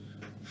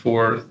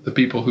for the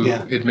people who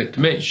admit to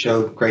me.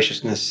 Show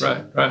graciousness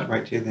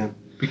right to them.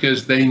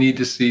 Because they need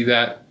to see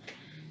that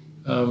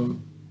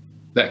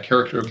that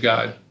character of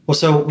God. Well,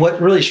 so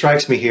what really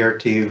strikes me here,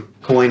 to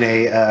coin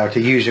to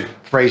use a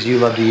phrase you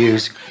love to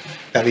use,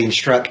 that being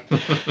struck,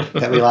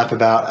 that we laugh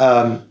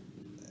about,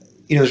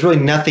 you know, there's really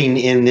nothing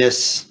in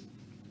this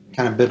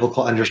kind of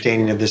biblical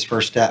understanding of this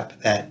first step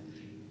that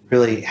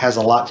really has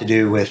a lot to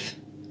do with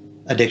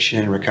addiction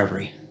and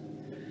recovery.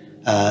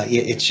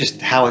 It's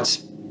just how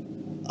it's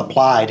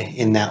applied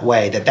in that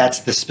way, that's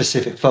the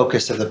specific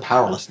focus of the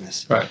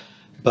powerlessness. Right.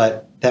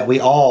 But that we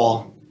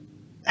all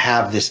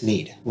have this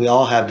need. We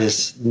all have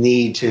this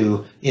need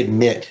to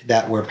admit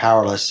that we're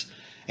powerless.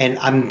 And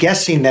I'm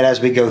guessing that as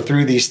we go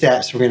through these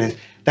steps,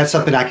 that's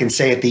something I can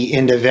say at the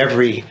end of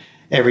every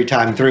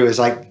time through, is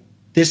like,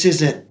 this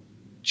isn't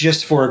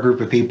just for a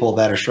group of people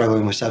that are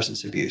struggling with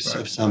substance abuse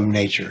of some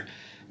nature.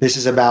 This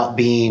is about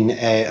being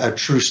a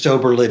true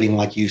sober living,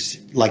 like you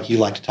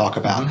like to talk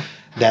about.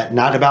 That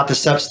not about the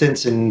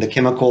substance and the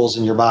chemicals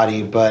in your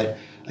body, but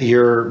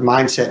your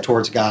mindset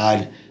towards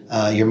God,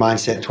 your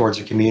mindset towards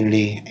the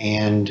community,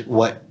 and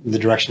what the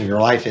direction of your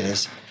life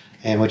is,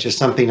 and which is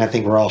something I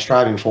think we're all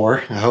striving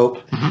for, I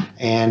hope.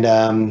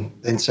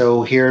 And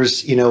so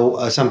here's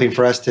something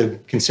for us to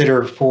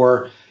consider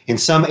for in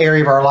some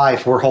area of our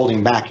life we're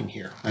holding back in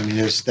here. I mean,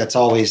 that's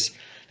always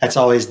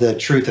the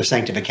truth of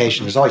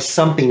sanctification. There's always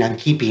something I'm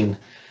keeping,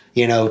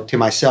 to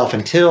myself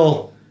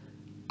until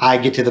I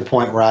get to the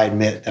point where I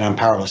admit that I'm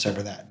powerless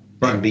over that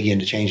and begin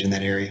to change in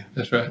that area.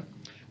 That's right.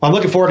 Well, I'm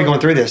looking forward to going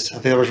through this. I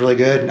think that was really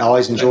good. I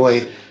always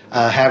enjoy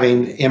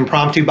having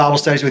impromptu Bible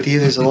studies with you.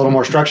 This is a little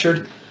more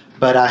structured,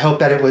 but I hope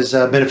that it was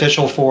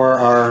beneficial for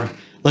our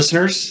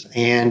listeners.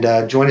 And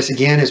join us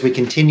again as we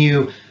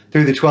continue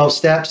through the 12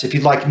 steps. If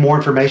you'd like more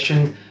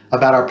information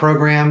about our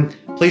program,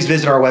 please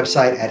visit our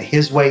website at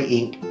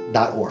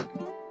hiswayinc.org.